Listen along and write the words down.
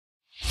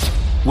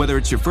Whether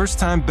it's your first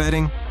time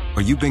betting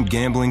or you've been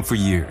gambling for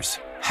years,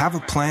 have a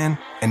plan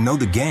and know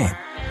the game.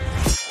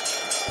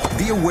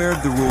 Be aware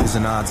of the rules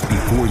and odds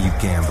before you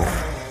gamble.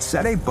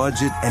 Set a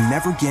budget and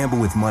never gamble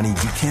with money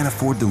you can't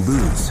afford to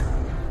lose.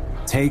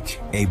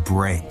 Take a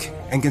break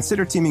and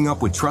consider teaming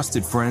up with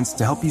trusted friends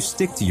to help you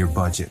stick to your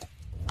budget.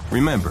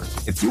 Remember,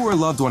 if you or a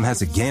loved one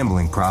has a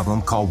gambling problem,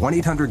 call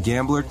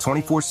 1-800-GAMBLER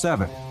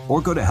 24/7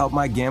 or go to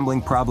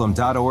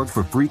helpmygamblingproblem.org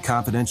for free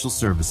confidential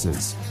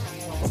services.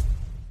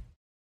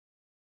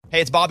 Hey,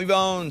 it's Bobby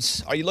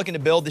Bones. Are you looking to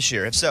build this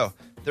year? If so,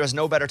 there is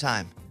no better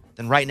time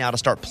than right now to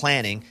start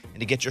planning and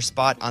to get your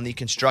spot on the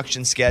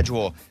construction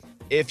schedule.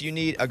 If you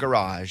need a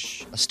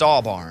garage, a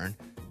stall barn,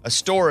 a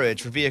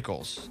storage for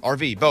vehicles,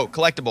 RV, boat,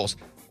 collectibles,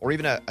 or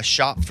even a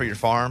shop for your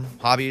farm,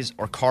 hobbies,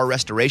 or car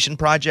restoration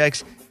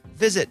projects,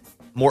 visit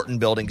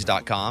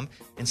MortonBuildings.com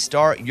and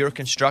start your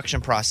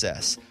construction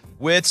process.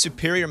 With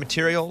superior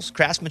materials,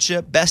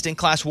 craftsmanship,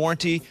 best-in-class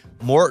warranty,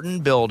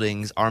 Morton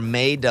Buildings are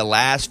made to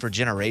last for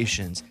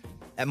generations.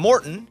 At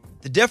Morton,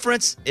 the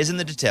difference is in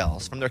the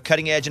details. From their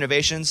cutting-edge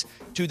innovations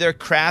to their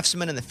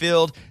craftsmen in the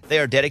field, they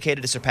are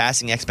dedicated to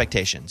surpassing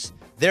expectations.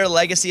 Their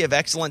legacy of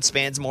excellence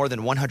spans more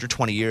than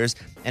 120 years,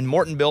 and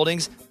Morton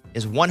Buildings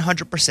is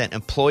 100%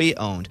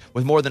 employee-owned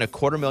with more than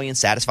 250,000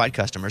 satisfied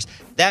customers.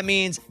 That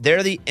means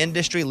they're the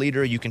industry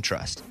leader you can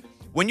trust.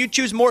 When you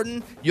choose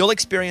Morton, you'll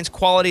experience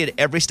quality at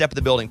every step of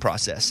the building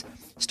process,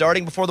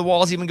 starting before the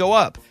walls even go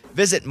up.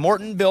 Visit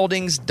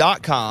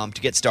MortonBuildings.com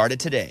to get started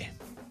today.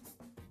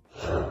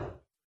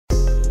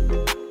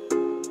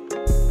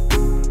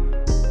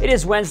 It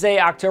is Wednesday,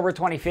 October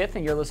 25th,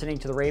 and you're listening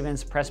to the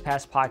Ravens Press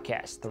Pass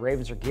Podcast. The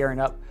Ravens are gearing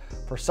up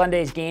for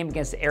Sunday's game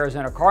against the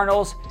Arizona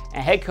Cardinals,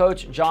 and head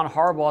coach John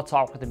Harbaugh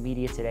talked with the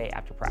media today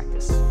after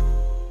practice.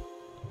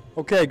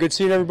 Okay, good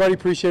seeing everybody.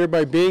 Appreciate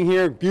everybody being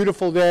here.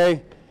 Beautiful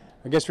day.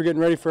 I guess we're getting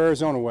ready for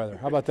Arizona weather.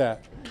 How about that?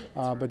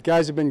 But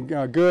guys have been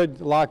good,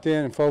 locked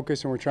in, and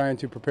focused, and we're trying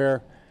to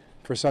prepare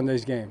for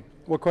Sunday's game.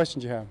 What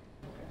questions do you have?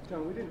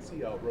 John, we didn't see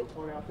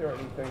Roquan out there or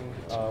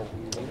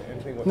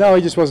anything with No,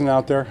 he just wasn't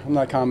out there. I'm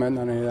not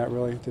commenting on any of that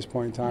really at this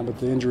point in time, but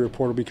the injury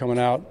report will be coming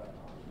out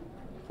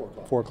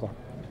 4 o'clock.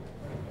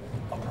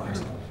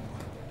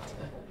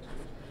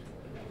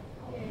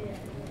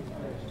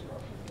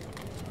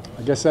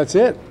 I guess that's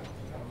it.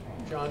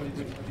 John,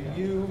 do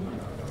you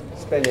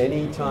spend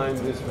any time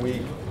this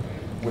week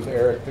with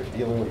Eric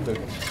dealing with the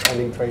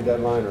pending trade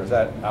deadline, or is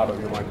that out of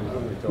your mind?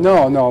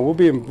 No.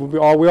 We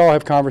all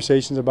have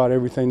conversations about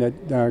everything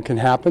that can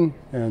happen,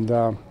 and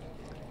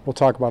we'll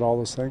talk about all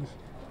those things.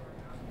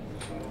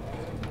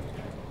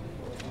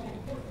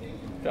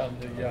 John,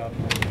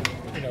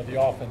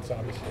 the offense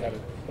obviously had a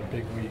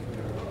big week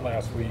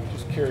last week.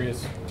 Just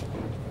curious,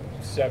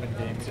 7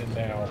 games in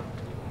now,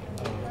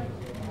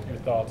 your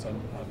thoughts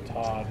on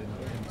Todd and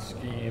the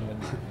scheme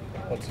and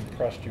what's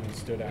impressed you and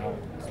stood out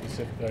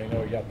specifically? I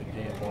know you got the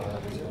game on.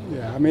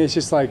 Yeah, I mean, it's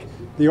just like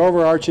the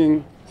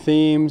overarching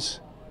themes,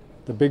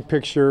 the big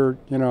picture,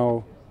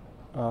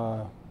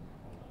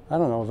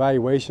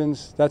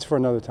 evaluations, that's for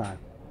another time.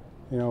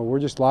 We're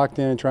just locked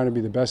in trying to be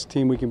the best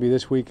team we can be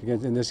this week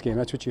in this game.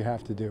 That's what you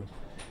have to do.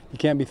 You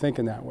can't be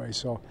thinking that way.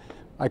 So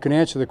I can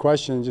answer the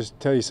question and just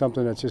tell you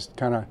something that's just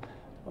kind of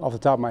off the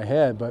top of my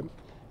head, but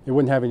it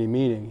wouldn't have any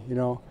meaning.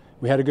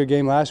 We had a good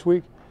game last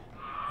week.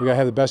 We got to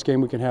have the best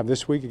game we can have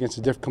this week against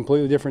a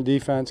completely different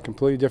defense,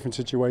 completely different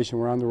situation.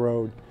 We're on the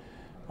road.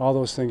 All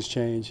those things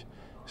change.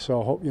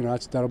 So,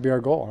 that'll be our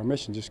goal, our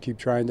mission. Just keep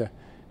trying to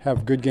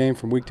have a good game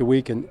from week to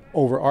week and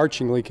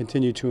overarchingly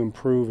continue to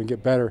improve and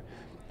get better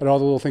at all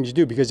the little things you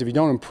do. Because if you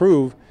don't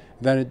improve,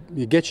 then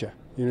you get you.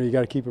 You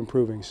got to keep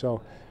improving.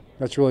 So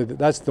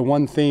that's the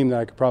one theme that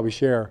I could probably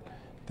share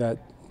that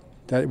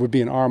would be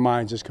in our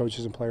minds as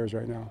coaches and players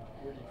right now.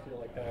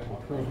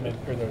 Improvement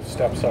or those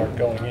steps are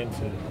going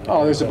into?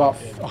 Oh, there's about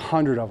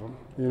 100 of them.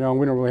 We don't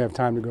really have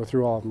time to go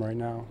through all of them right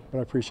now, but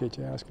I appreciate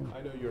you asking.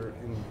 I know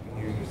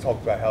you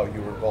talked about how you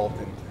were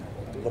involved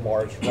in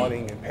Lamar's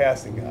running and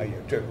passing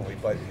generally,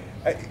 but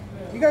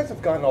you guys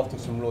have gotten off to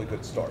some really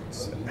good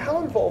starts.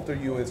 How involved are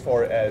you as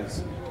far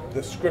as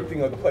the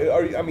scripting of the play?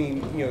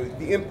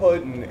 The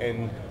input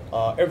and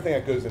everything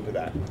that goes into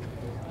that?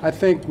 I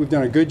think we've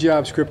done a good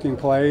job scripting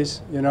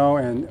plays,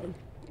 and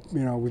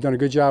we've done a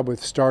good job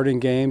with starting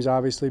games,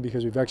 obviously,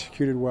 because we've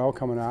executed well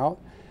coming out.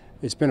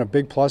 It's been a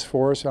big plus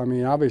for us. I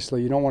mean,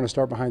 obviously, you don't want to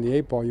start behind the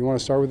 8 ball. You want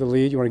to start with the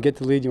lead. You want to get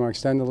the lead. You want to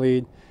extend the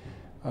lead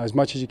as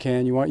much as you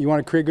can. You want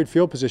to create good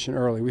field position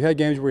early. We've had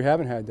games where we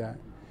haven't had that,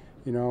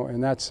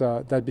 and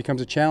that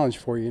becomes a challenge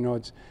for you.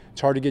 It's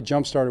hard to get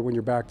jump started when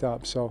you're backed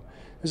up. So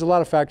there's a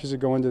lot of factors that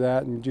go into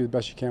that, and you do the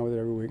best you can with it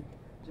every week.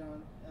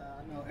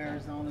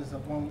 Arizona's a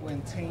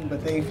one-win team,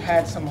 but they've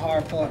had some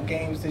hard-fought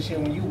games this year.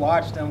 When you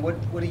watch them, what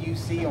do you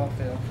see on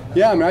film?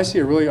 Yeah, I mean, I see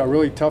a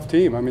really tough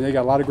team. I mean, they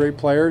got a lot of great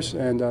players,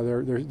 and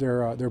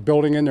they're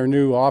building in their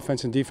new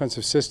offense and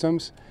defensive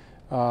systems.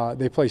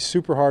 They play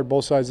super hard,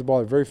 both sides of the ball.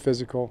 They're very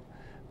physical.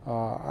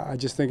 I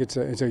just think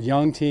it's a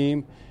young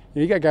team.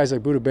 You got guys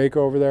like Buda Baker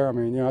over there. I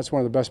mean, that's one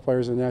of the best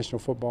players in the National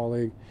Football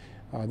League.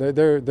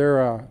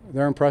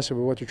 They're impressive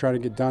with what they're trying to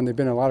get done. They've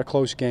been in a lot of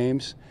close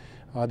games.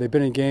 They've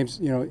been in games,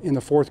 in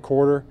the fourth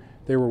quarter,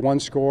 they were one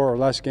score or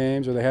less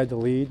games, or they had the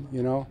lead,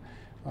 and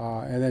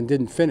then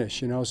didn't finish,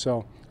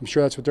 So I'm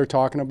sure that's what they're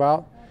talking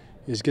about,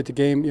 is get the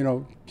game,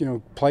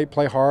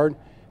 play hard,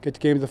 get the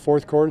game to the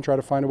fourth quarter, and try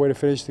to find a way to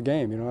finish the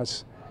game.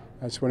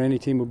 That's what any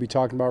team will be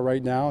talking about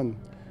right now, and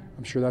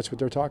I'm sure that's what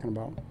they're talking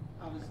about.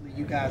 Obviously,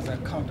 you guys are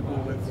comfortable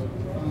with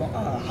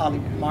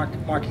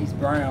Marquise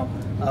Brown,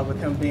 with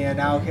him being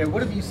out here.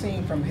 What have you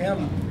seen from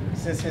him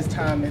since his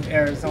time in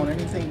Arizona?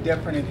 Anything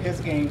different in his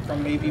game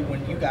from maybe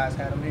when you guys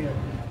had him here?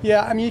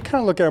 Yeah, you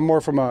kind of look at him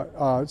more from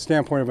a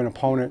standpoint of an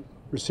opponent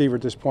receiver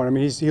at this point.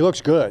 he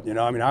looks good,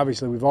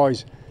 obviously we've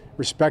always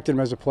respected him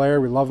as a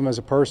player. We love him as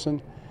a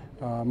person.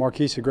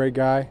 Marquise is a great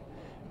guy,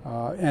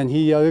 and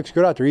he looks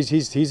good out there.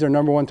 He's their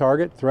number one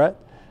target threat,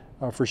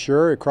 for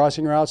sure.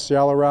 Crossing routes,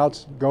 shallow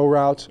routes, go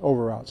routes,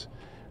 over routes.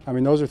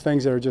 Those are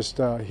things that are just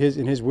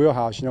in his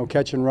wheelhouse,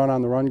 catch and run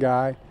on the run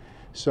guy.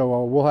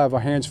 So we'll have our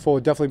hands full.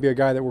 It'll definitely be a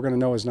guy that we're going to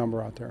know his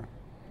number out there.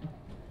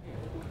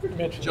 You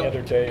mentioned the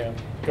other day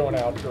going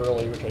out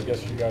early, which I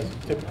guess you guys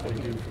typically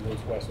do for those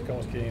West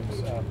Coast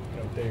games,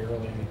 day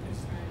early.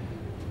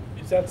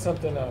 Is that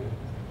something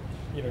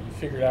you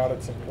figured out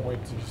at some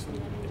point to just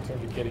in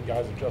terms of getting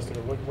guys adjusted,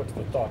 or what's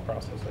the thought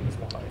process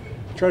behind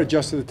it? Try to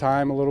adjust to the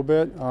time a little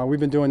bit. We've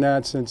been doing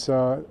that since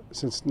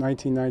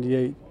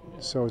 1998,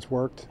 so it's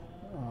worked.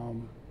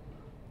 So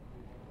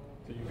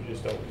you've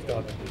just always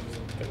done it.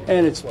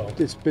 And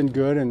it's been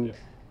good, and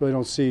really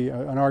don't see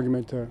an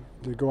argument to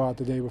go out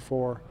the day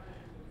before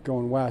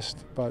going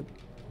west, but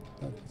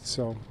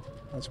so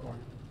that's why.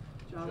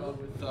 John,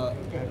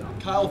 with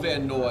Kyle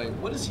Van Noy,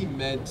 what has he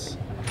meant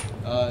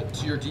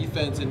to your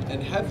defense, and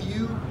have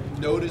you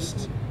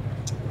noticed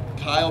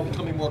Kyle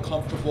becoming more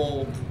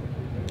comfortable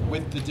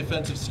with the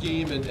defensive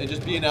scheme and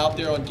just being out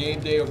there on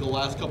game day over the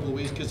last couple of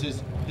weeks, because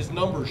his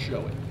numbers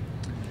show it?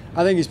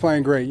 I think he's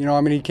playing great.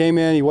 he came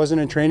in, he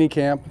wasn't in training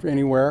camp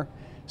anywhere,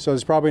 so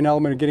there's probably an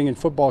element of getting in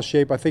football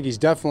shape. I think he's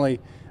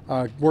definitely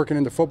working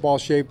into football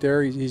shape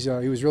there. He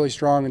was really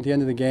strong at the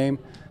end of the game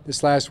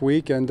this last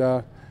week, and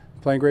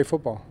playing great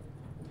football.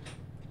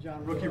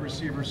 John, rookie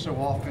receivers so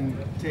often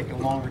take a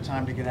longer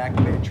time to get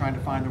activated, trying to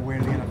find their way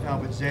to the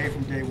NFL, but Zay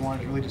from day one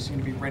has really just seemed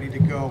to be ready to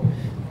go.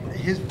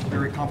 He's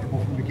very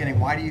comfortable from the beginning.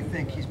 Why do you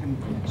think he's been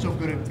so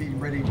good at being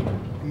ready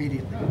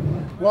immediately?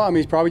 Well,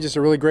 he's probably just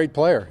a really great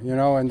player,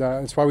 and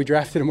that's why we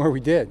drafted him where we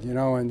did,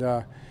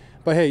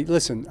 but hey,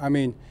 listen,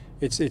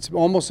 it's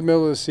almost the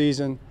middle of the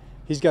season.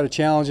 He's got a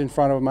challenge in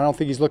front of him. I don't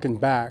think he's looking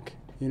back,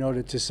 to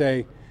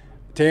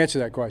answer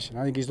that question.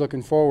 I think he's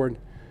looking forward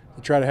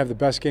to try to have the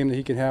best game that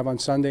he can have on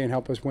Sunday and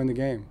help us win the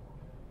game.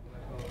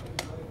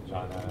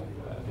 John,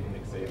 I think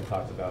Nick Saban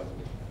talks about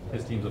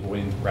his teams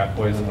avoiding rat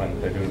poison when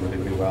they're doing really,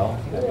 really well.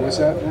 What's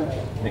that?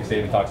 Nick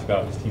Saban talks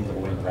about his teams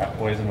avoiding rat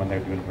poison when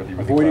they're doing really,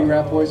 really avoiding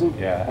well. Rat poison?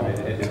 Yeah.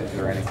 Is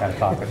there any kind of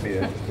talk with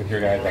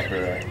your guys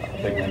after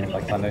a big win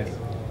like Sundays?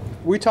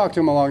 We talk to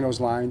him along those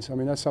lines.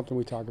 That's something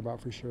we talk about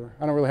for sure.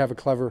 I don't really have a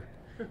clever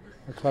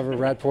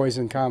rat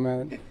poison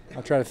comment.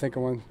 I'll try to think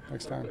of one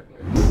next time.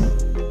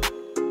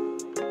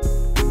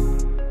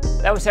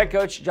 That was head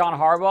coach John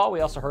Harbaugh.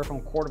 We also heard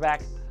from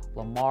quarterback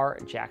Lamar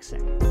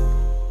Jackson.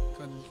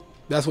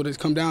 That's what it's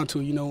come down to.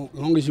 As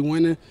long as you're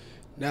winning,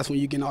 that's when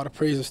you're getting all the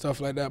praise and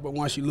stuff like that. But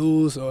once you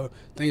lose or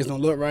things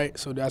don't look right,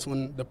 so that's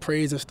when the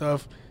praise and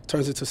stuff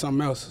turns into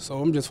something else. So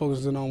I'm just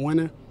focusing on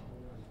winning.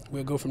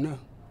 We'll go from there.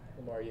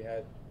 Lamar, you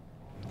had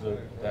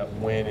that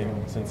win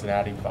in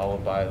Cincinnati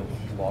followed by the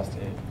loss to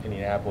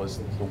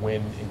Indianapolis, the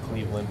win in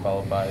Cleveland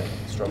followed by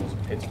struggles in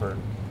Pittsburgh.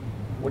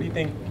 What do you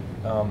think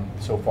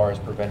so far has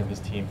prevented this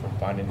team from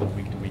finding the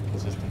week-to-week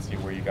consistency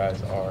where you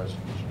guys are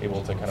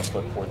able to kind of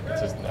put forth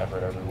consistent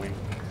effort every week?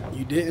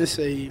 You didn't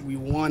say we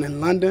won in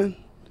London,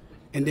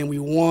 and then we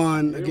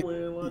won again,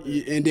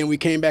 and then we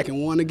came back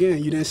and won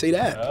again. You didn't say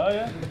that. Oh,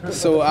 yeah.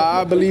 So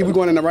I believe we're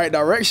going in the right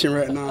direction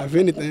right now. If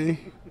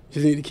anything,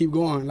 just need to keep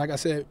going. Like I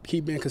said,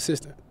 keep being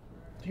consistent.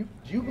 Do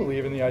you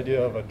believe in the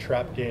idea of a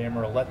trap game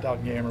or a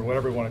letdown game or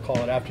whatever you want to call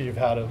it after you've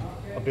had a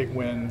big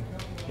win,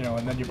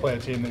 and then you play a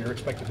team that you're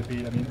expected to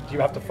beat? Do you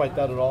have to fight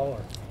that at all?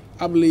 Or?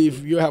 I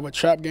believe you'll have a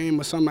trap game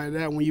or something like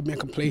that when you've been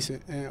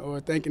complacent or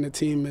thinking the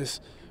team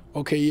is,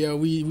 okay, yeah,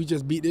 we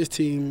just beat this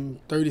team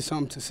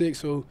 30-something to 6,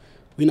 so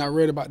we're not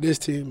worried about this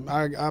team.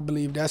 I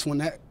believe that's when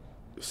that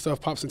stuff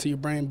pops into your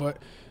brain, but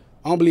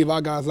I don't believe our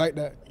guys like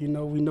that. We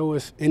know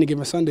it's any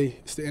given Sunday.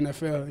 It's the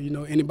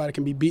NFL. Anybody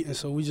can be beaten,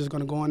 so we're just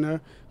going to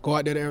go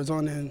out there to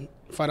Arizona and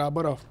fight our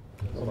butt off.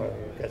 You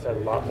guys had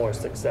a lot more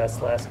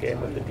success last game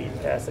with the deep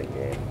passing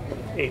game,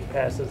 8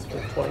 passes for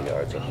 20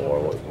 yards or more.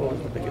 What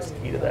was the biggest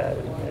key to that,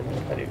 and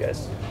how do you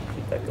guys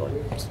keep that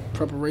going?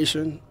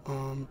 Preparation,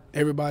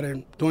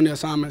 everybody doing their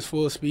assignments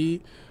full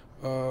speed.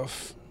 I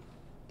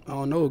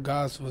don't know,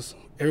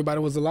 everybody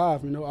was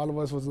alive. All of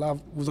us was alive,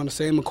 was on the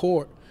same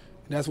accord.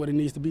 That's what it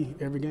needs to be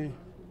every game.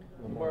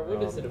 Lamar,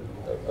 what is it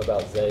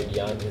about Zay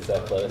beyond his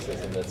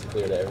athleticism that's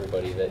clear to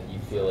everybody that you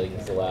feel like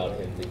has allowed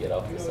him to get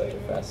off to such a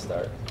fast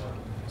start?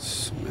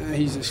 Man,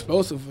 he's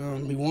explosive.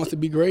 He wants to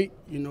be great.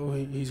 You know,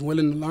 he's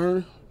willing to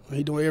learn.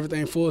 He's doing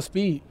everything full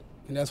speed,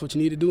 and that's what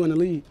you need to do in the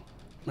league.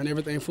 Run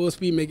everything full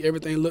speed, make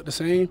everything look the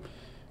same,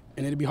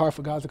 and it'll be hard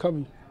for guys to cover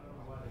you.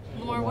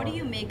 Lamar, what do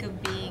you make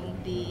of being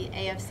the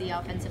AFC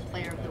Offensive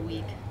Player of the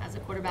Week as a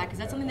quarterback? Is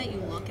that something that you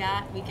look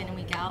at week in and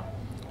week out?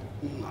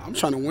 I'm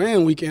trying to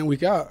win week in,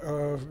 week out.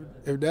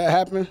 If that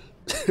happened,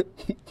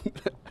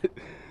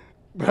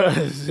 bro,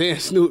 Zen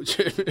Snoop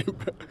tripping,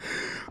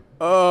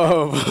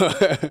 bro.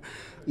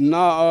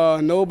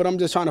 No, but I'm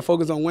just trying to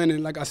focus on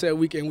winning. Like I said,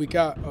 week in, week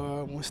out.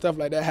 When stuff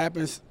like that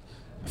happens,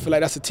 I feel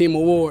like that's a team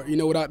award. You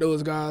know, without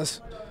those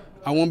guys,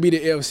 I won't be the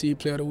AFC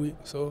Player of the Week.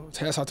 So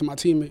hats out to my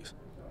teammates.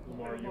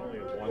 Lamar, you only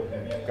have one.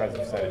 You guys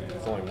have said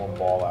it's only one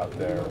ball out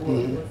there.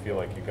 You feel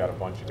like you got a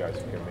bunch of guys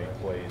who can make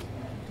plays.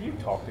 Do you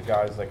talk to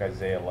guys like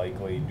Isaiah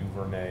Likely,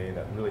 Duvernay,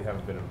 that really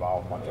haven't been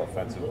involved much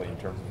offensively in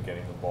terms of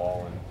getting the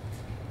ball, and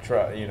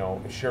try,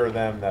 assure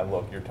them that,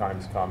 look, your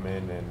time's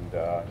coming, and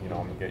I'm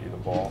gonna get you the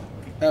ball?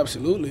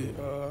 Absolutely.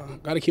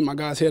 Got to keep my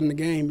guys' head in the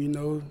game,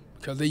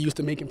 because they used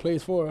to making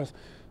plays for us.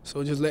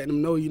 So just letting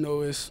them know,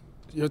 it's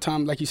your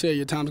time. Like you said,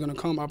 your time's gonna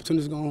come.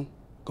 Opportunity's gonna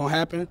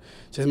happen.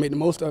 Just make the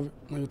most of it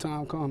when your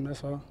time comes.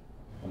 That's all.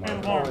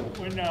 And Lamar,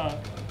 when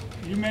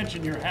you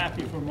mentioned you're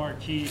happy for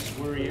Marquise,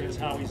 where he is,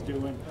 how he's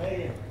doing.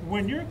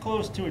 When you're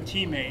close to a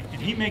teammate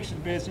and he makes a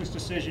business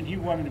decision, he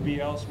wanted to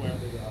be elsewhere.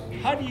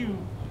 How do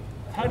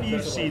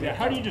you see that?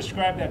 How do you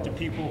describe that to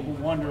people who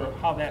wonder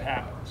how that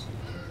happens?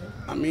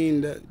 I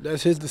mean,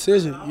 that's his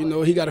decision.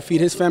 He got to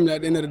feed his family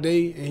at the end of the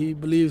day, and he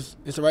believes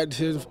it's the right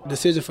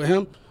decision for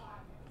him.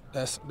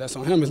 That's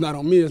on him. It's not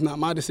on me. It's not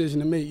my decision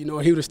to make. He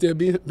would have still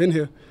been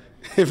here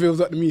if it was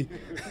up to me.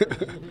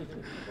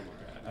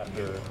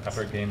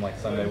 After a game like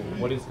Sunday,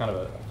 what is kind of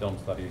a film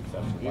study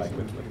session like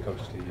with Coach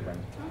Steve? And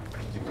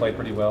you played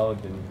pretty well,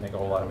 didn't make a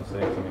whole lot of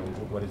mistakes. I mean,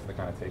 what is the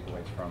kind of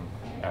takeaways from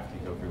after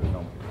you go through the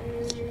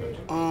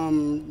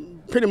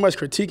film? Pretty much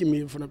critiquing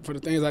me for the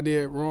things I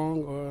did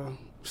wrong or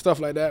stuff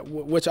like that,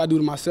 which I do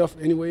to myself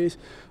anyways.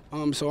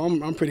 So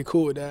I'm pretty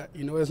cool with that.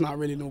 It's not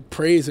really no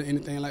praise or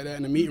anything like that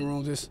in the meeting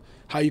rooms. It's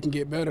how you can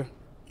get better,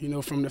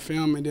 from the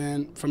film and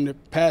then from the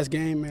past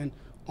game and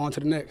on to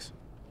the next.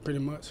 Pretty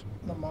much.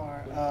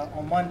 Lamar,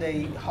 on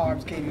Monday,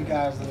 Harbs gave you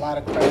guys a lot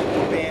of credit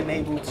for being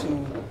able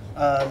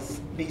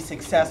to be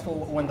successful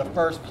when the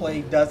first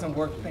play doesn't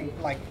work,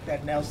 like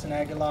that Nelson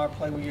Aguilar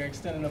play where you're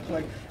extending the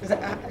play. Is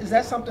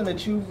that something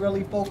that you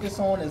really focus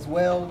on as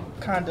well,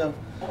 kind of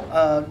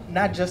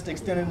not just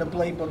extending the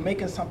play, but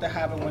making something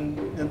happen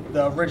when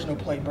the original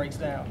play breaks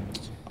down?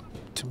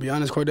 To be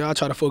honest, Cordell, I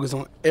try to focus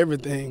on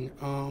everything.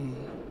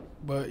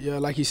 But, yeah,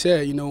 like he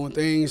said, when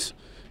things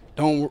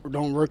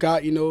don't work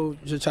out,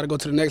 just try to go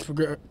to the next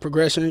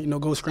progression,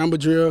 go scramble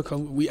drill, because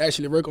we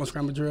actually work on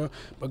scramble drill,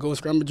 but go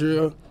scramble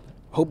drill,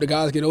 hope the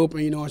guys get open,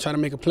 and try to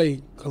make a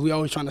play, because we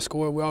always trying to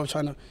score, we always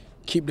trying to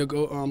keep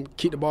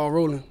the ball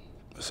rolling.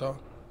 So.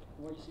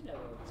 Well, you seem to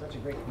have such a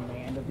great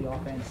command of the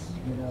offense,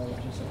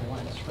 just at the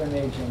line of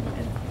scrimmage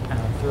and kind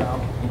of throughout,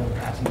 the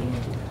passing game.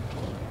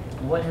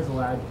 What has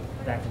allowed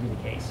that to be the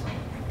case?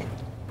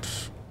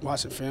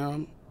 Watching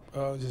film,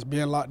 just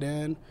being locked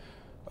in,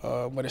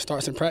 but it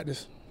starts in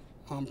practice.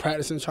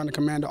 Practicing, trying to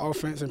command the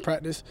offense in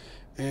practice,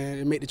 and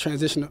it make the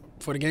transition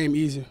for the game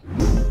easier.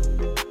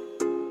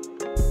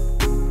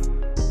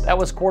 That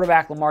was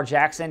quarterback Lamar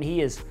Jackson.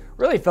 He is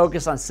really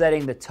focused on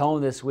setting the tone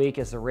this week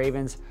as the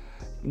Ravens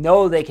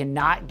know they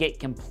cannot get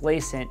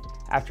complacent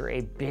after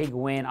a big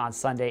win on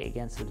Sunday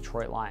against the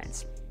Detroit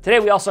Lions. Today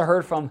we also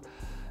heard from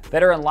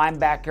veteran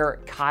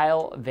linebacker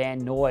Kyle Van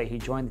Noy. He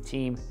joined the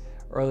team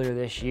earlier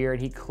this year,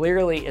 and he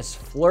clearly is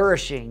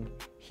flourishing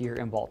here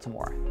in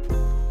Baltimore.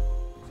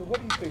 So what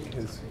do you think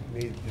has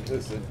made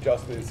this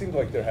adjustment? It seems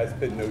like there has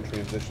been no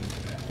transition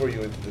for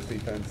you into this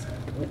defense.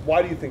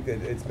 Why do you think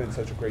that it's been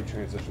such a great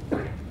transition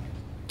for you?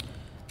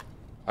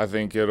 I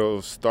think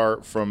it'll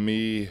start from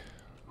me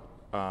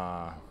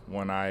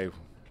when I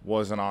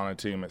wasn't on a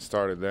team. It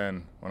started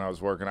then when I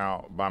was working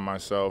out by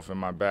myself in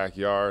my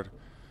backyard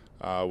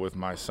with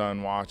my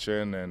son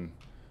watching and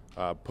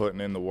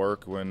putting in the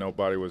work when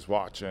nobody was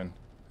watching,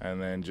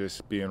 and then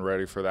just being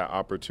ready for that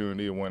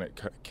opportunity when it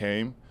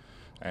came.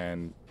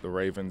 And the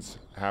Ravens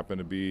happen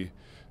to be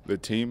the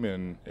team,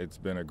 and it's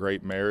been a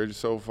great marriage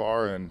so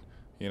far, and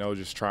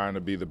just trying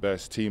to be the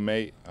best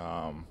teammate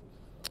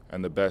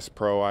and the best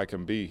pro I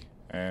can be.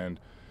 And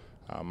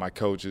my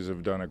coaches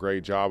have done a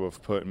great job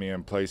of putting me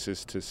in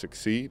places to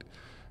succeed,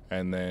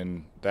 and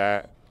then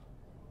that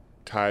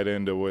tied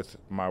into with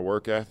my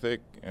work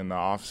ethic in the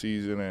off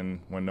season and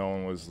when no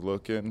one was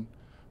looking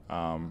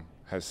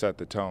has set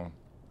the tone.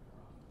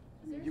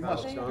 Is there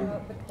something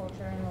about the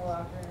culture in the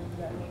locker room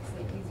that makes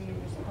it easier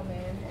to just come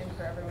in and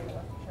for everyone to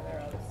lift each other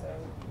up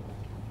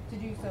to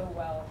do so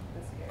well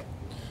this year?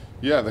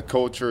 Yeah, the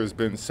culture has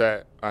been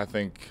set, I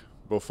think,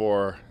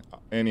 before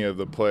any of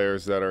the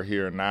players that are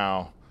here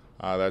now.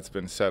 That's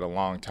been set a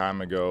long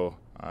time ago,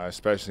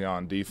 especially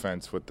on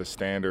defense with the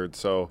standards.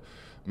 So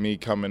me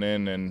coming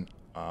in and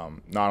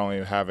not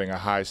only having a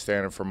high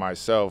standard for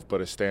myself,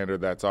 but a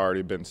standard that's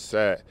already been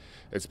set,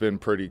 it's been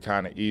pretty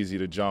kind of easy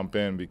to jump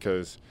in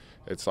because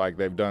it's like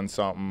they've done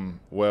something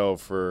well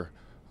for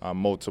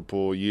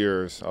multiple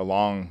years,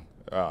 along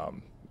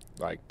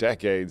like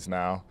decades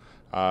now.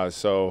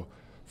 So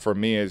for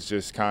me, it's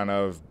just kind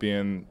of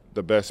being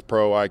the best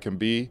pro I can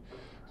be,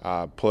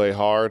 play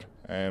hard,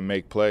 and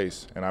make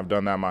plays. And I've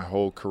done that my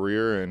whole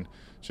career, and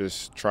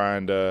just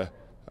trying to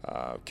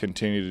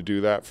continue to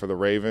do that for the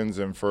Ravens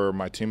and for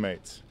my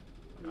teammates.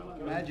 I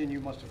imagine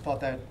you must have thought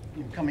that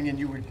coming in,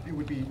 you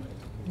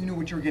knew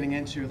what you were getting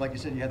into. Like you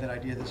said, you had that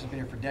idea. This has been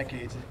here for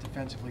decades,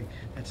 defensively,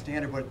 that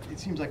standard. But it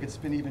seems like it's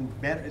been even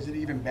better. Is it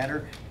even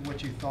better than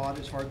what you thought?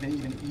 As far as been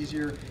even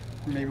easier,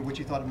 from maybe what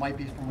you thought it might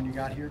be from when you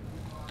got here?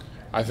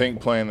 I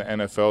think playing the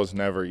NFL is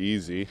never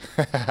easy.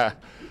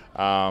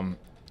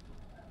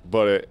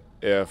 But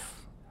if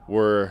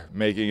we're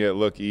making it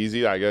look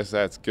easy, I guess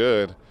that's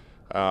good.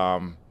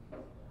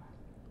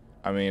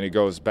 I mean, it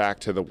goes back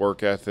to the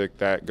work ethic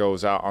that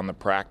goes out on the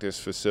practice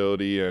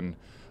facility, and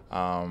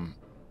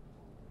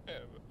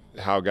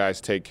how guys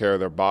take care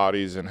of their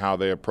bodies and how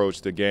they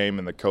approach the game,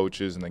 and the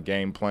coaches and the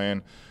game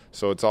plan.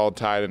 So it's all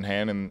tied in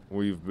hand, and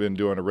we've been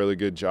doing a really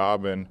good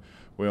job, and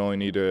we only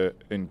need to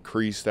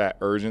increase that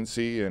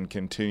urgency and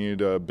continue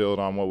to build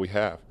on what we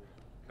have.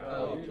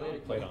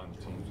 You played on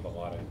teams with a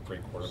lot of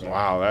great quarterbacks.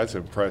 Wow, that's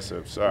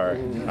impressive. Sorry.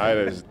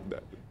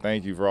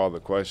 Thank you for all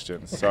the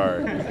questions.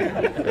 Sorry.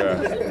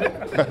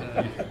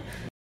 Yeah.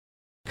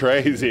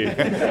 Crazy. You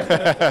played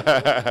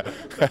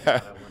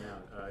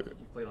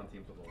on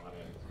teams with a lot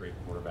of great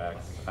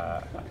quarterbacks.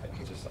 I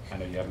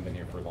know you haven't been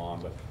here for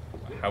long, but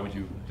how would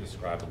you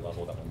describe the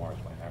level that Lamar's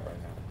playing at right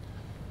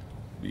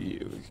now?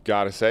 You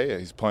got to say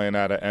it. He's playing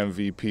at an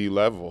MVP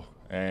level.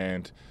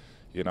 And,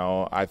 you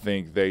know, I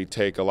think they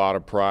take a lot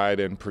of pride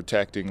in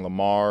protecting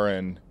Lamar,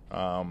 and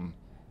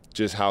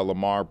just how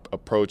Lamar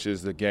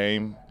approaches the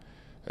game.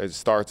 It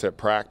starts at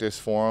practice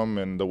for him,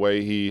 and the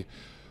way he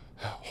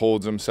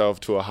holds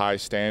himself to a high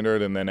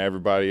standard, and then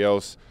everybody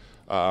else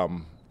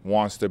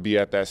wants to be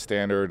at that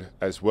standard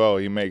as well.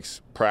 He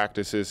makes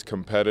practices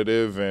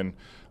competitive, and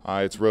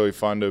it's really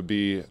fun to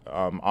be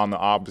on the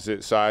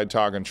opposite side,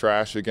 talking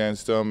trash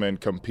against them and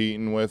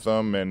competing with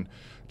them and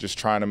just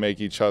trying to make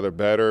each other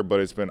better. But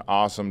it's been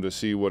awesome to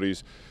see what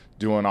he's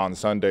doing on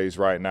Sundays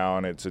right now,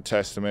 and it's a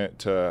testament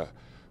to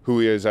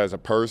who he is as a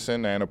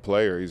person and a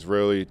player. He's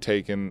really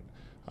taken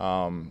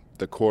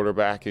the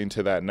quarterback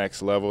into that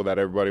next level that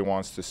everybody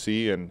wants to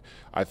see, and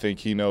I think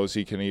he knows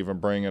he can even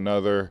bring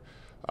another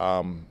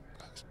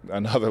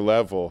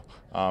level.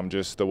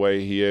 Just the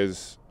way he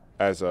is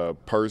as a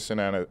person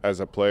and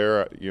as a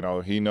player, you know,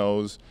 he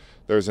knows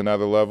there's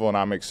another level, and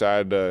I'm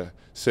excited to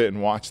sit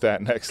and watch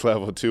that next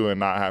level too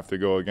and not have to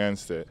go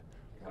against it.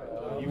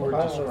 You were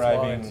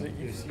describing,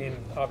 you've seen,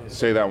 obviously.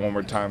 Say that one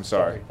more time,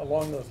 sorry.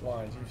 Along those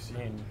lines, you've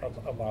seen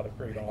a lot of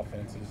great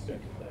offenses that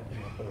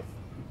both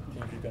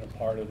teams you've been a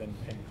part of and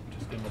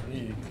just in the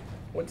league.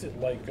 What's it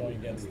like going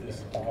against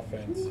this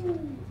offense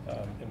in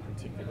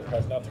particular?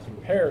 Perhaps not to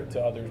compare it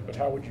to others, but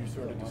how would you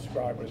sort of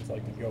describe what it's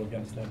like to go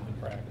against them in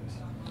practice?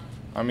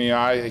 I mean,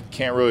 I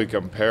can't really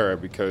compare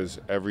it because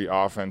every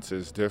offense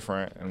is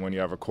different, and when you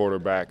have a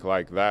quarterback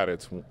like that,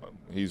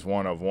 he's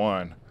one of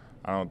one.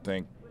 I don't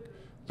think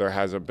there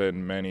hasn't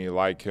been many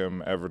like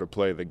him ever to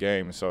play the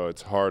game, so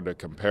it's hard to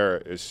compare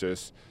it. It's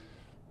just,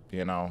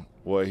 you know,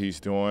 what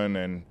he's doing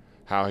and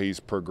how he's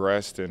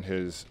progressed in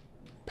his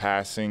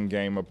passing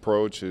game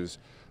approach has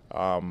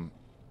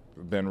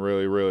been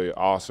really, really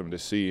awesome to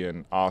see,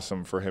 and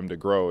awesome for him to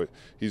grow.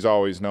 He's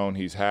always known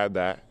he's had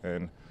that,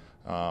 and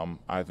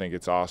I think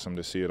it's awesome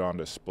to see it on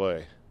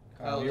display.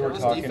 You were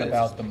talking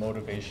about the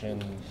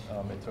motivation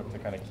it took to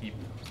kind of keep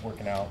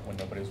working out when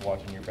nobody's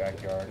watching your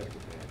backyard.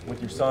 With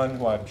your son,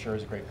 who I'm sure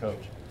is a great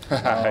coach.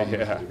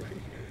 Yeah.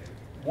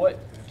 What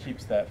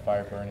keeps that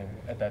fire burning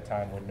at that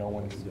time when no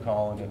one's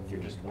calling and you're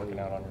just working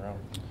out on your own?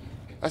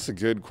 That's a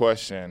good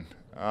question.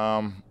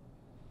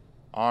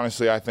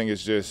 Honestly, I think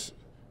it's just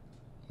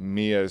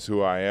me as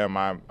who I am.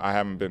 I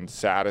haven't been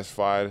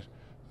satisfied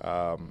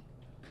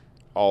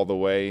all the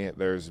way.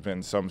 There's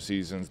been some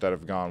seasons that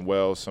have gone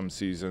well, some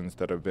seasons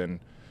that have been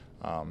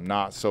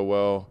not so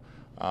well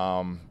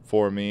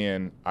for me,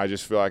 and I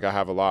just feel like I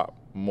have a lot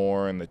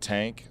more in the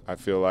tank. I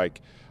feel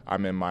like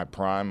I'm in my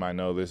prime. I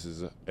know this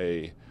is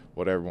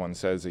what everyone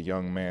says, a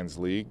young man's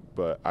league,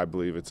 but I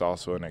believe it's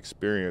also an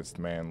experienced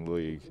man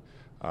league.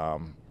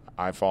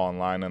 I fall in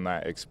line on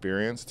that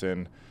experience,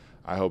 and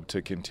I hope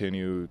to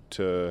continue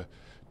to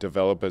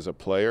develop as a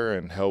player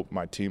and help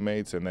my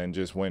teammates and then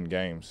just win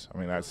games. I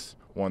mean, that's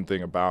one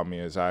thing about me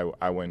is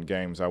I win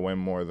games. I win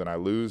more than I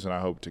lose, and I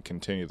hope to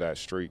continue that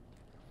streak.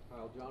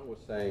 Kyle, John was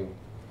saying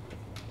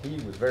he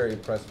was very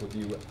impressed with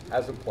you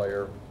as a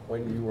player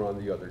when you were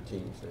on the other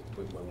teams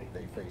when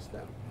they faced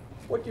them.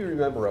 What do you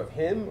remember of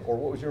him, or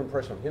what was your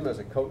impression of him as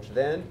a coach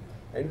then?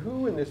 And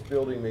who in this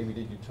building maybe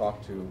did you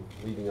talk to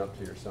leading up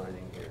to your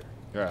signing here?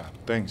 Yeah,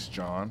 thanks,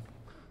 John.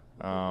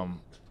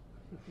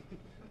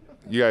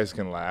 You guys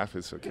can laugh,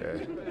 it's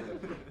okay.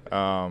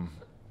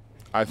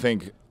 I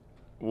think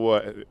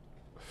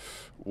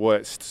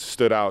what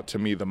stood out to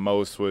me the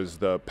most was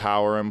the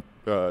power and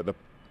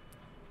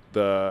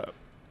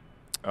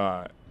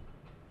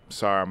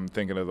sorry, I'm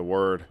thinking of the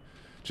word,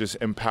 just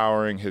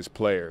empowering his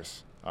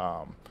players.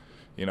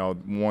 You know,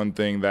 one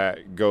thing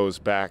that goes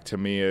back to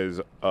me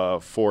is a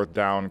fourth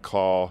down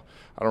call.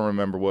 I don't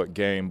remember what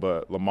game,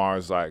 but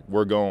Lamar's like,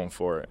 we're going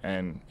for it.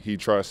 And he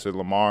trusted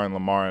Lamar, and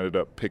Lamar ended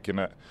up picking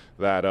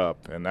that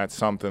up. And that's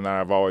something that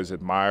I've always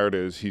admired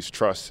is he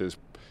trusts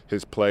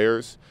his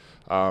players.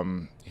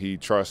 He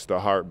trusts the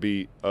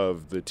heartbeat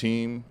of the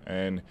team,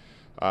 and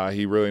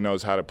he really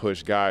knows how to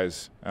push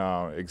guys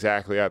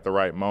exactly at the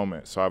right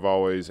moment. So I've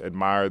always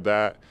admired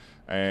that,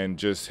 and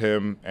just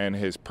him and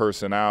his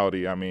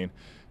personality. I mean,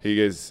 he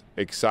is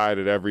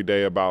excited every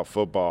day about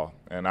football,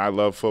 and I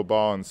love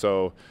football. And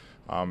so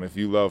if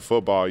you love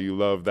football, you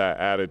love that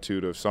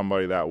attitude of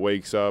somebody that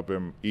wakes up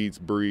and eats,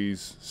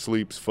 breathes,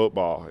 sleeps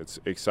football. It's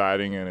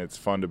exciting, and it's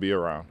fun to be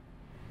around.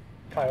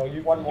 Kyle,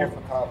 One more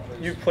for Kyle,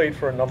 please. You've played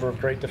for a number of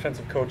great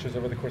defensive coaches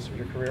over the course of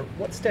your career.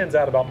 What stands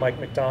out about Mike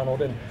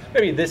Macdonald and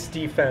maybe this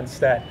defense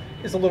that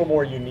is a little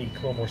more unique, a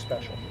little more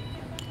special?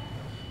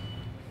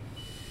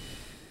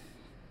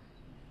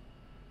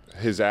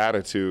 His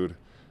attitude,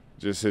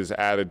 just his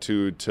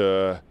attitude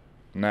to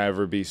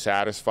never be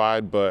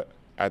satisfied, but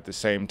at the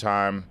same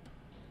time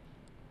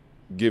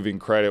giving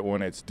credit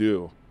when it's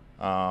due.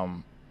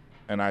 And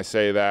I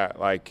say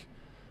that like,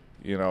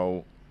 you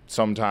know,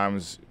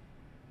 sometimes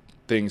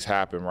things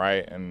happen,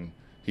 right? And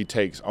he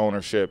takes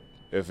ownership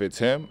if it's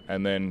him,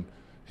 and then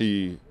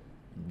he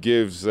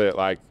gives it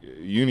like,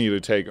 you need to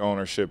take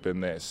ownership in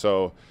this.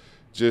 So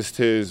just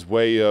his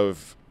way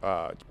of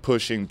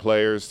pushing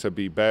players to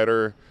be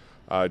better,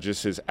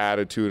 just his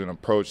attitude and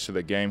approach to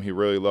the game. He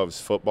really loves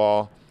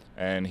football,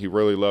 and he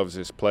really loves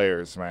his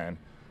players, man.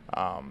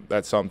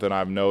 That's something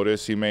I've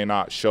noticed. He may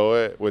not show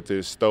it with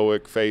his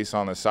stoic face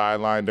on the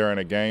sideline during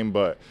a game,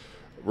 but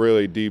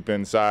really deep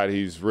inside,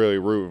 he's really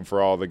rooting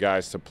for all the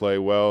guys to play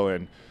well.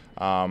 And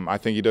I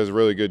think he does a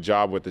really good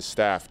job with the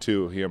staff,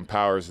 too. He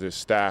empowers his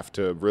staff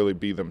to really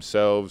be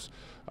themselves,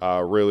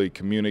 really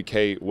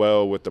communicate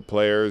well with the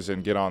players,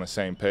 and get on the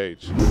same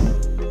page.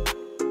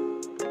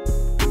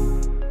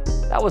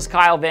 That was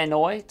Kyle Van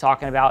Noy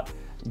talking about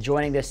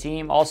joining this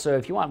team. Also,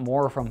 if you want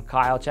more from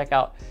Kyle, check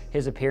out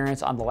his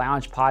appearance on the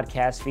Lounge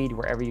podcast feed,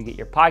 wherever you get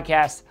your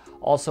podcasts,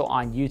 also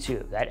on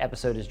YouTube. That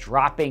episode is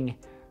dropping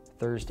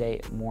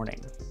Thursday morning.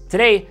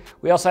 Today,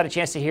 we also had a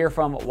chance to hear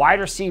from wide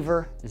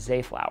receiver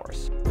Zay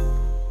Flowers.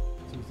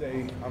 So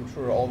Zay, I'm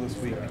sure all this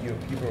week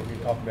people are going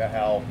to talk about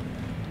how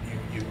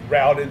you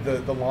routed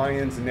the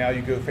Lions, and now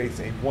you go face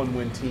a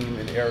one-win team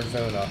in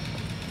Arizona.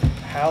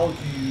 How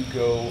do you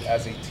go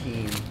as a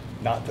team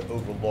not to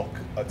overlook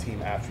a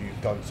team after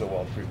you've done so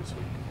well the previous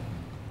week?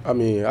 I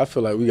mean, I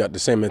feel like we got the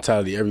same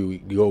mentality every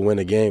week to go win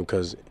a game,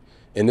 because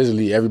in this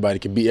league, everybody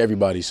can beat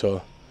everybody.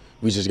 So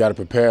we just got to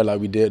prepare like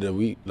we did the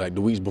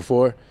weeks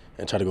before,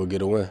 and try to go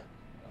get a win.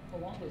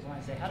 Along those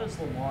lines, how does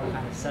Lamar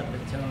kind of set the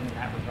tone in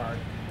that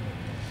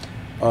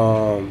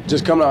regard?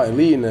 Just coming out and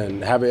leading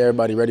and having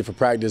everybody ready for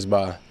practice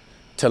by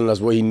telling us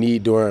what he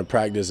need during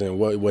practice and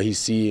what he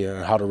see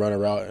and how to run a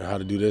route and how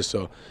to do this.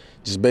 So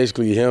just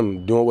basically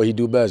him doing what he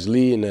do best,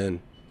 leading and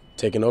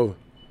taking over.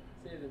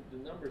 See, the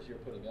numbers you're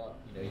putting up,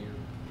 you know,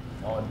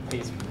 you're on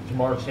pace for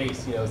Jamar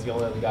Chase, you know, is the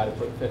only other guy to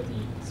put 50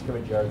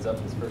 scrimmage yards up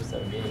in his first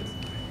 7 games.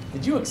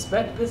 Did you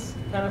expect this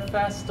kind of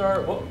fast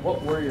start?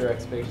 What were your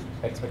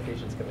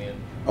expectations coming in?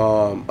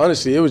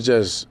 Honestly, it was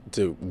just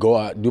to go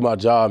out, do my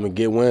job, and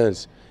get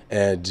wins,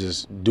 and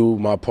just do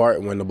my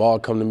part when the ball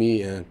come to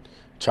me and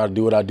try to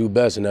do what I do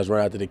best, and that's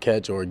run after the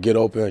catch or get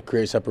open,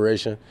 create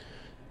separation,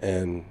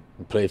 and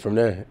play from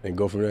there and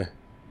go from there.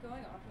 Going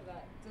off of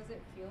that, does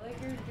it feel like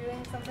you're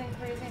doing something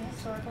crazy and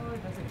historical, or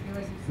does it feel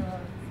like you still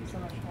have so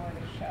much more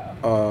to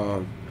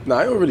show? No,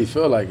 I don't really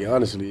feel like it,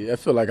 honestly. I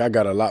feel like I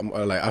got a lot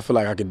more, I feel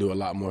like I could do a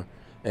lot more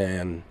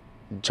and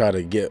try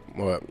to get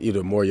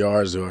either more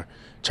yards or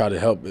try to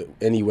help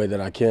any way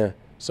that I can.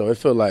 So it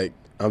feel like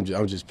I'm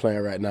just playing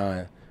right now,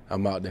 and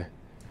I'm out there.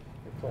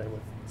 You're playing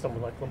with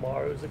someone like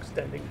Lamar who's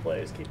extending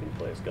plays, keeping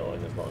plays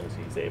going as long as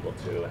he's able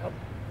to. How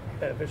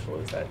beneficial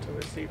is that to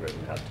receiver,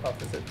 and how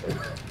tough is it for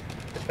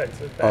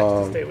defensive backs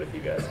to stay with you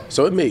guys?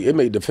 So it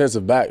made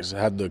defensive backs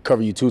have to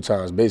cover you 2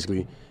 times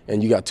basically,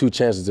 and you got 2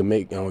 chances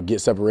to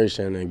get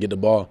separation and get the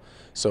ball.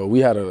 So we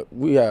had a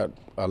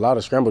lot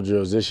of scramble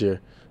drills this year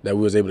that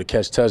we was able to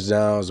catch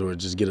touchdowns or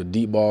just get a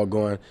deep ball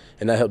going,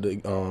 and that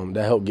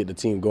helped get the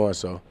team going.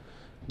 So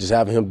just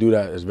having him do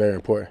that is very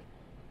important.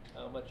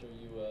 How much are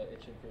you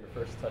itching for your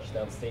first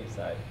touchdown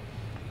stateside?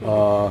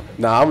 Nah,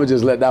 I'm gonna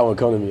just let that one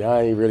come to me.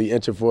 I ain't really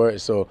itching for it.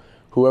 So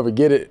whoever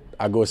get it,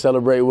 I go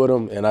celebrate with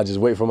them, and I just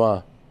wait for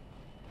mine.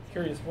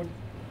 Curious, what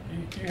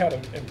you had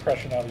an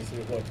impression, obviously,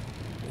 of what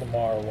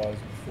Lamar was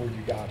before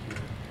you got here,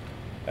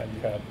 and you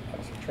had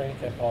obviously training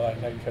camp and all that.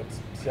 And now you've had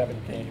 7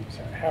 games.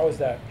 How has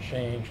that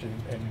changed,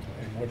 and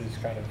what has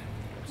kind of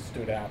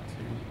stood out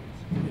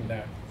to you in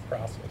that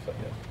process, I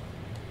guess?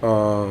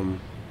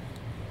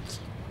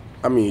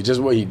 I mean,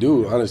 just what he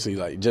do, honestly,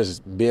 like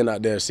just being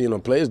out there, seeing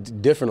him play is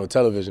different on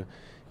television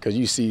because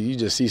you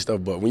just see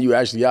stuff. But when you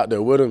actually out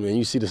there with him and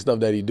you see the stuff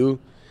that he do,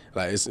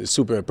 like it's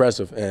super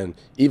impressive. And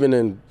even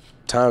in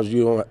times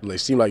you don't like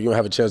seem like you don't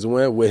have a chance to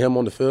win, with him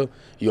on the field,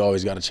 you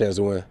always got a chance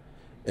to win.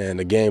 And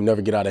the game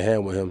never get out of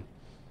hand with him.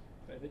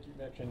 I think you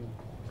mentioned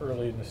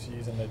early in the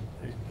season that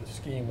the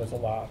scheme was a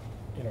lot,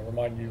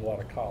 reminded you a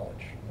lot of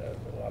college,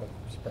 a lot of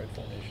spread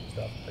formation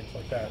stuff, things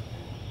like that.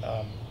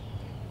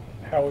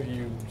 How have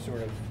you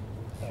sort of,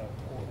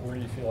 where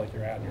do you feel like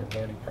you're at in your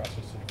learning process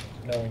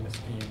of knowing the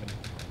scheme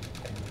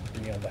and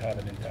being able to have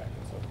an impact?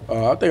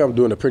 I think I'm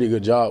doing a pretty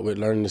good job with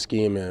learning the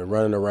scheme and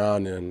running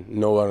around and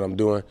know what I'm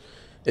doing.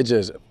 It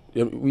just,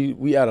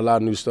 we add a lot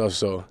of new stuff,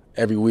 so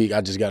every week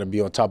I just got to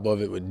be on top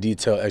of it with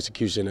detailed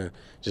execution and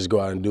just go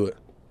out and do it.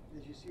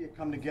 Did you see it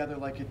come together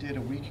like it did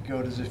a week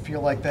ago? Does it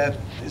feel like that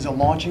is a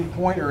launching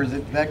point, or is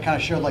it that kind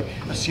of showed like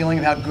a ceiling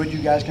of how good you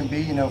guys can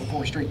be,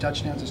 4 straight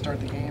touchdowns to start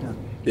the game? Or?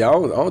 Yeah, I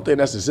don't think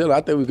that's the ceiling. I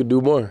think we could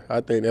do more.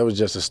 I think that was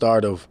just the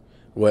start of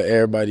what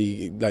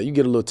everybody, like you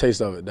get a little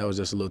taste of it. That was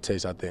just a little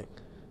taste, I think.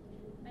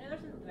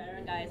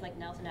 Guys like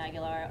Nelson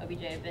Aguilar,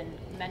 OBJ have been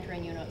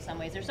mentoring you in some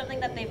ways. Is there something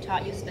that they've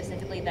taught you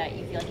specifically that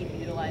you feel like you've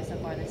utilized so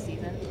far this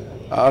season?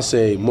 I'll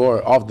say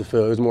more off the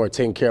field. It's more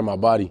taking care of my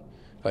body.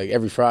 Like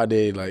every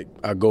Friday, like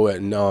I go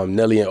at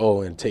Nelly and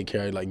O and take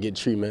care, like get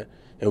treatment,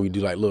 and we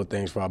do like little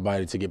things for our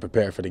body to get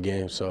prepared for the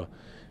game. So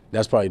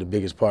that's probably the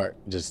biggest part,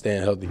 just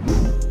staying healthy.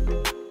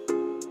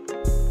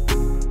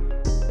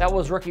 That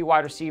was rookie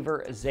wide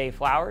receiver Zay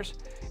Flowers.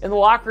 In the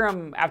locker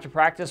room after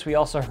practice, we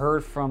also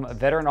heard from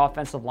veteran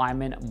offensive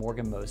lineman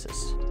Morgan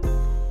Moses.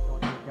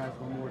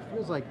 It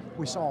feels like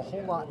we saw a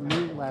whole lot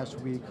new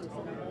last week,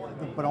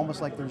 but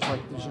almost like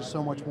there's just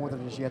so much more that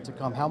is yet to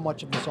come. How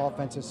much of this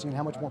offense has seen?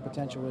 How much more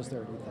potential is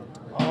there, do you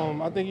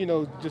think? I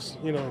think, just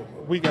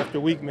week after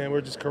week, man,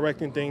 we're just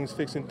correcting things,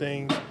 fixing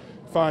things,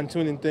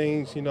 fine-tuning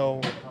things,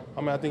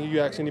 I think if you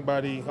ask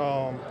anybody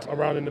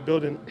around in the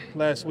building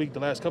last week, the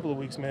last couple of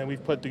weeks, man,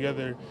 we've put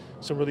together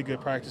some really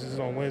good practices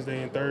on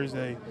Wednesday and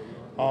Thursday.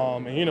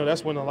 And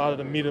that's when a lot of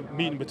the meat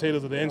and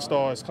potatoes of the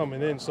install is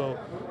coming in. So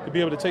to be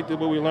able to take what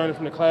we're learning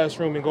from the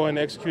classroom and go and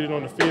execute it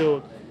on the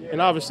field.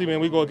 And obviously, man,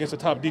 we go against the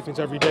top defense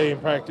every day in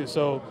practice,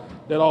 so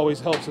that always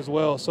helps as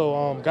well.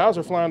 So guys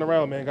are flying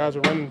around, man. Guys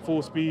are running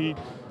full speed.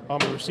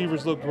 The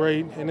receivers look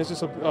great, and it's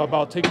just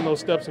about taking those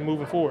steps and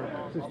moving forward.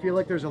 Does it feel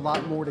like there's a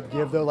lot more to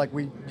give, though, like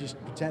we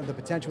just pretend the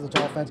potential of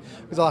this offense?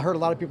 Because I heard a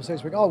lot of people say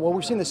this week, oh, well,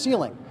 we've seen the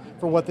ceiling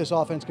for what this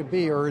offense could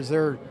be, or is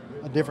there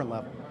a different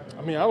level?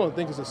 I mean, I don't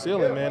think it's a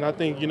ceiling, man. I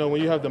think,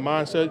 when you have the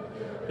mindset,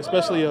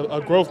 especially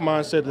a growth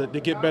mindset to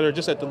get better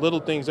just at the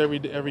little things every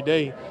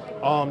day,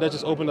 that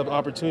just opened up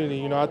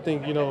opportunity. I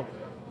think,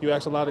 you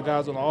ask a lot of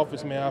guys on the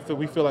office, man,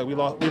 we feel like we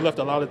left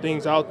a lot of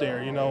things out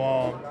there,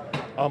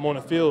 on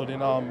the field.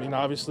 And,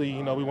 obviously,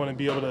 we want to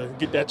be able to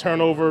get that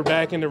turnover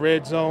back in the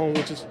red zone,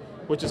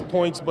 which is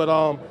points.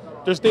 But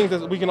there's things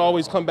that we can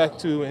always come back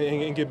to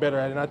and get better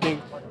at. And I think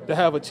to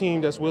have a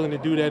team that's willing to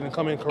do that and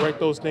come and correct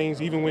those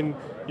things, even when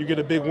you get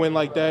a big win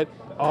like that,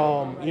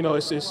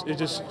 it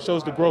just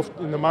shows the growth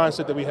in the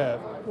mindset that we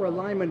have. For a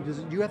lineman,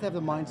 you have to have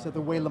the mindset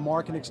the way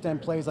Lamar can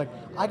extend plays. Like,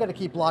 I got to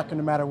keep blocking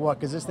no matter what,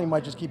 because this thing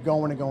might just keep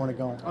going and going and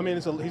going. I mean,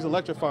 he's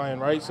electrifying,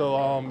 right?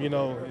 So,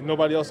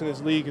 nobody else in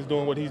this league is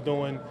doing what he's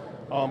doing.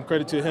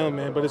 Credit to him,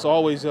 man. But it's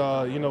always,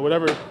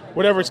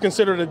 whatever is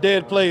considered a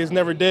dead play is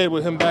never dead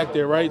with him back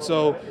there, right?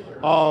 So,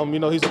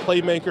 he's a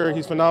playmaker.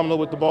 He's phenomenal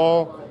with the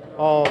ball.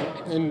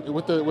 And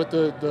with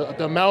the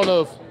amount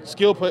of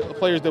skill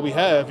players that we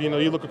have, you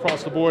look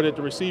across the board at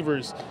the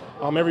receivers,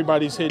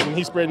 everybody's hitting.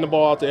 He's spreading the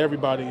ball out to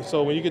everybody.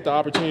 So when you get the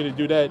opportunity to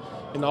do that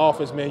in the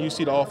offense, man, you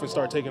see the offense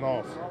start taking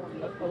off.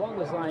 Along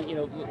those lines,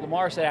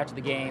 Lamar said after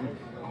the game,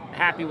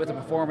 happy with the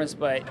performance,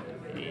 but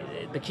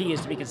the key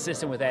is to be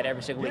consistent with that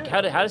every single week.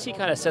 How does he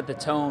kind of set the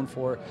tone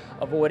for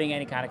avoiding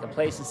any kind of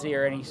complacency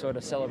or any sort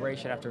of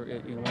celebration after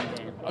one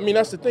game? I mean,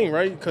 that's the thing,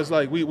 right? Because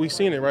we've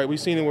seen it, right? We've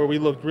seen it where we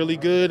looked really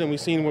good, and we've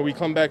seen where we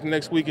come back the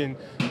next week and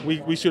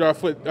we shoot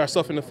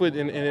ourselves in the foot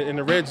in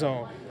the red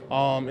zone.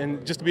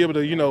 And just to be able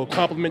to,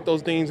 complement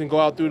those things and go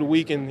out through the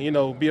week and, be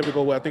able to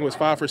go, I think it was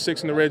 5 for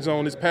 6 in the red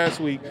zone this past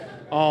week,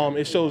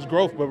 it shows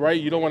growth. But, right,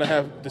 you don't want to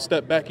have to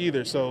step back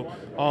either. So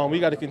we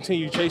got to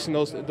continue chasing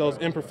those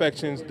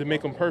imperfections to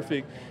make them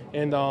perfect.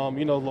 And,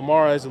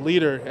 Lamar as a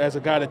leader, as a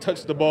guy that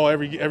touches the ball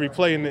every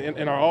play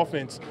in our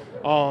offense,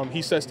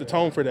 he sets the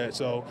tone for that.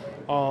 So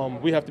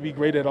we have to be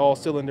great at all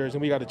cylinders,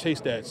 and we got to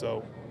chase that.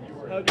 So.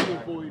 How do you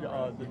avoid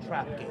the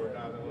trap game?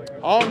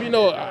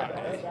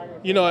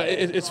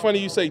 It's funny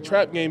you say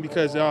trap game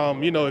because,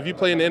 if you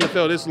play in the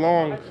NFL this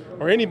long,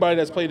 or anybody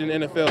that's played in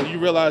the NFL, you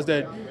realize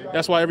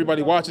that's why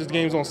everybody watches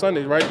games on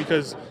Sundays, right?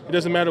 Because it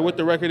doesn't matter what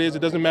the record is, it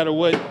doesn't matter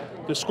what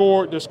the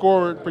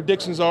score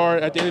predictions are.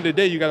 At the end of the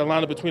day, you got to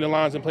line up between the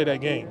lines and play that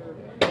game.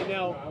 And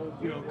now,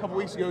 a couple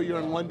weeks ago you're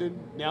in London,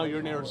 now you're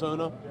in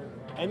Arizona.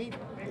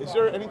 Is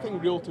there anything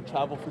real to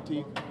travel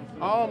fatigue?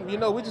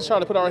 We just try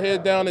to put our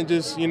head down and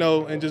just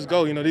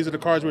go. These are the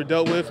cards we're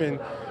dealt with, and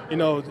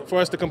for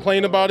us to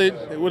complain about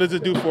it, what does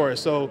it do for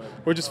us? So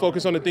we're just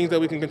focused on the things that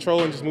we can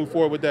control and just move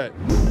forward with that.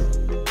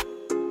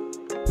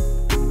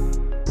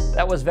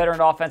 That was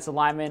veteran offensive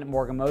lineman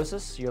Morgan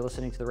Moses. You're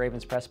listening to the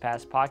Ravens Press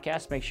Pass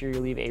podcast. Make sure you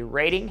leave a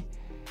rating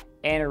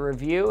and a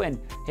review, and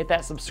hit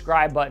that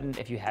subscribe button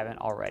if you haven't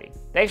already.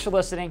 Thanks for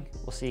listening.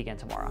 We'll see you again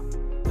tomorrow.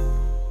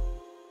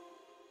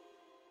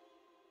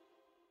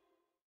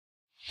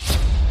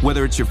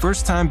 Whether it's your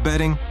first time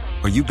betting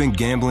or you've been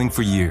gambling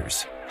for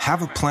years,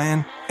 have a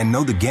plan and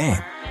know the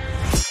game.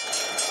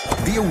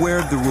 Be aware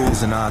of the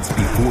rules and odds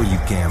before you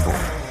gamble.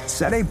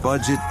 Set a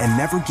budget and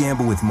never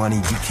gamble with money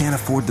you can't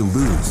afford to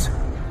lose.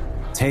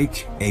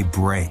 Take a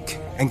break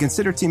and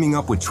consider teaming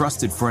up with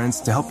trusted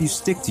friends to help you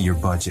stick to your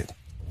budget.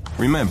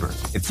 Remember,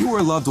 if you or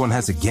a loved one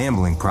has a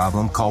gambling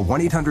problem, call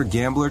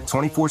 1-800-GAMBLER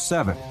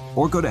 24/7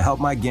 or go to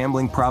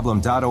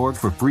helpmygamblingproblem.org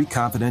for free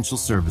confidential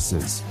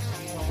services.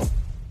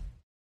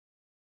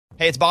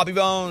 Hey, it's Bobby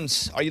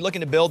Bones. Are you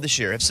looking to build this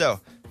year? If so,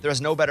 there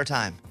is no better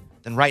time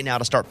than right now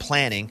to start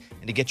planning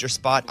and to get your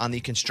spot on the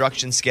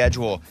construction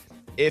schedule.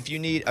 If you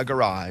need a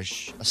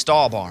garage, a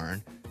stall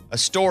barn, a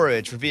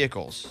storage for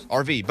vehicles,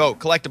 RV, boat,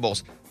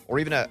 collectibles, or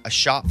even a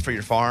shop for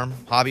your farm,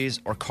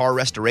 hobbies, or car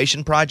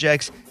restoration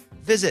projects,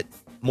 visit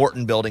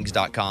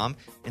MortonBuildings.com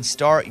and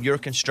start your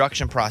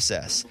construction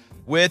process.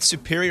 With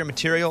superior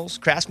materials,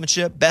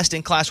 craftsmanship,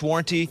 best-in-class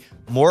warranty,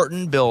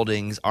 Morton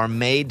Buildings are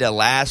made to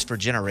last for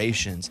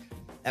generations.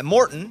 At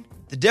Morton,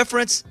 the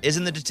difference is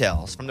in the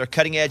details. From their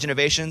cutting-edge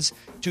innovations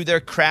to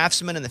their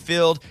craftsmen in the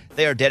field,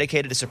 they are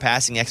dedicated to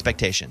surpassing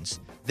expectations.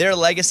 Their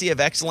legacy of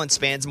excellence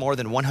spans more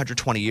than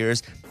 120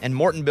 years, and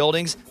Morton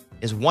Buildings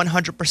is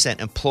 100%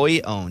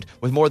 employee-owned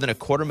with more than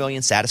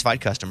 250,000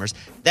 satisfied customers.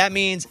 That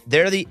means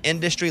they're the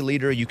industry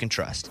leader you can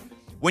trust.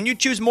 When you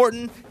choose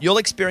Morton, you'll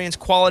experience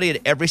quality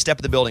at every step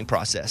of the building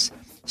process,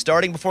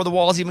 starting before the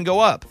walls even go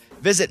up.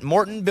 Visit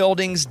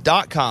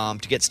MortonBuildings.com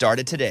to get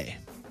started today.